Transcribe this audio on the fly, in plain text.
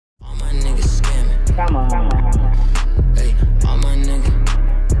Come on. Hey, all my niggas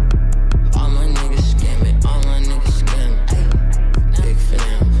scamming, all my niggas scamming. Big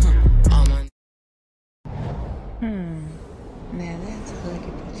fam, all my. Now that's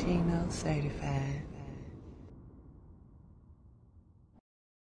Huggie Pacino certified.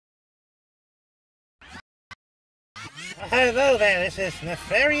 Hello there, this is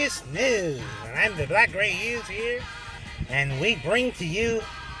Nefarious News, and I'm the Black Gray Hughes here, and we bring to you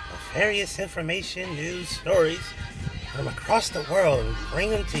nefarious information, news, stories from across the world. We bring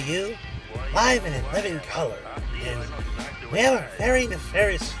them to you live and in living color, and we have a very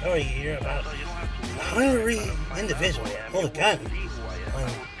nefarious story here about a hungry individual who pulled a gun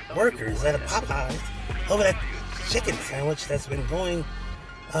on workers at a Popeyes over that chicken sandwich that's been going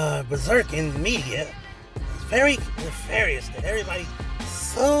berserk in the media. Very nefarious that everybody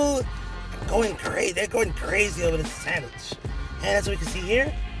so going crazy. They're going crazy over this sandwich. And as we can see here,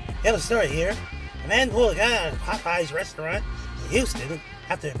 we have a story here. A man pulled a gun at a Popeyes restaurant in Houston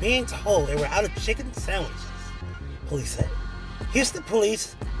after being told they were out of chicken sandwiches, police said. Houston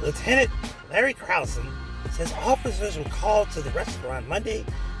Police Lieutenant Larry Krausen says officers were called to the restaurant Monday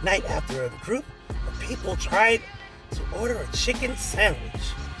night after a group of people tried to order a chicken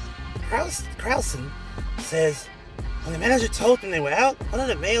sandwich. Krausen says when the manager told them they were out, one of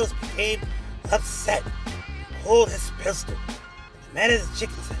the males became upset and pulled his pistol and demanded a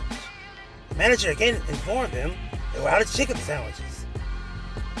chicken sandwich. The manager again informed them they were out of chicken sandwiches.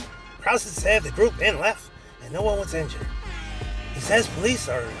 Krausen said the group then left and no one was injured. He says police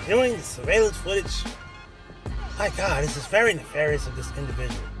are reviewing the surveillance footage. My God, this is very nefarious of this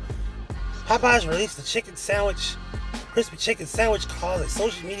individual. Popeyes released the chicken sandwich, crispy chicken sandwich called a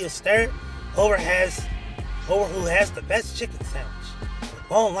social media stir over who has the best chicken sandwich,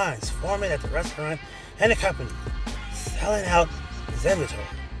 with long lines forming at the restaurant and the company selling out his inventory.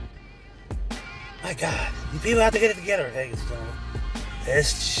 My God, you people have to get it together, ladies and gentlemen.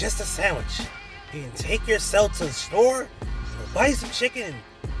 It's just a sandwich. You can take yourself to the store, buy some chicken,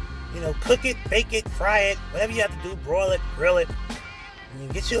 and cook it, bake it, fry it, whatever you have to do, broil it, grill it, and you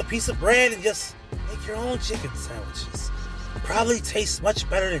can get you a piece of bread and just make your own chicken sandwiches. Probably tastes much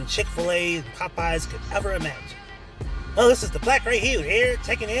better than Chick-fil-A and Popeyes could ever imagine. Well, this is the Black Gray Hughes here,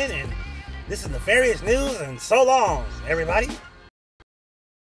 checking in, and this is Nefarious News, and so long, everybody.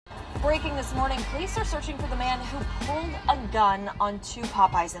 Breaking this morning, police are searching for the man who pulled a gun on two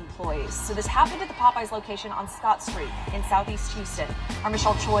Popeyes employees. So this happened at the Popeyes location on Scott Street in Southeast Houston. Our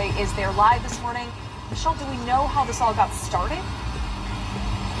Michelle Choi is there live this morning. Michelle, do we know how this all got started?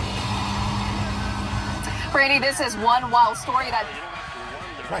 Brandy, this is one wild story that...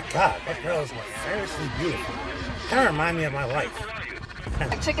 My God, that girl is nefariously beautiful. Kind of remind me of my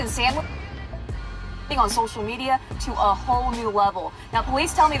wife. Chicken sandwich on social media to a whole new level. Now,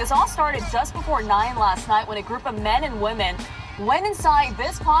 police tell me this all started just before 9 last night when a group of men and women went inside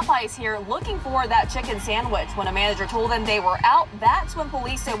this Popeyes here looking for that chicken sandwich. When a manager told them they were out, that's when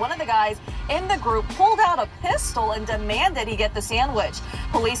police say one of the guys in the group pulled out a pistol and demanded he get the sandwich.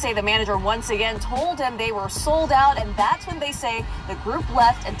 Police say the manager once again told him they were sold out, and that's when they say the group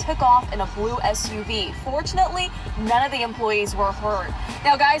left and took off in a blue SUV. Fortunately, none of the employees were hurt.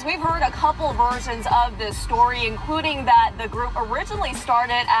 Now, guys, we've heard a couple versions of this story, including that the group originally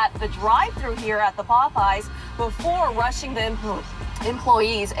started at the drive-thru here at the Popeyes before rushing the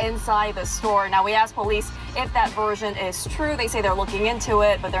employees inside the store. Now, we asked police if that version is true. They say they're looking into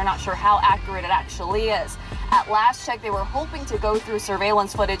it, but they're not sure how accurate it actually is. At last check, they were hoping to go through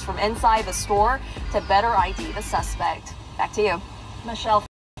surveillance footage from inside the store to better ID the suspect. Back to you, Michelle.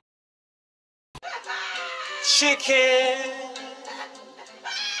 Chicken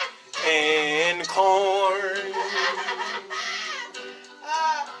and corn.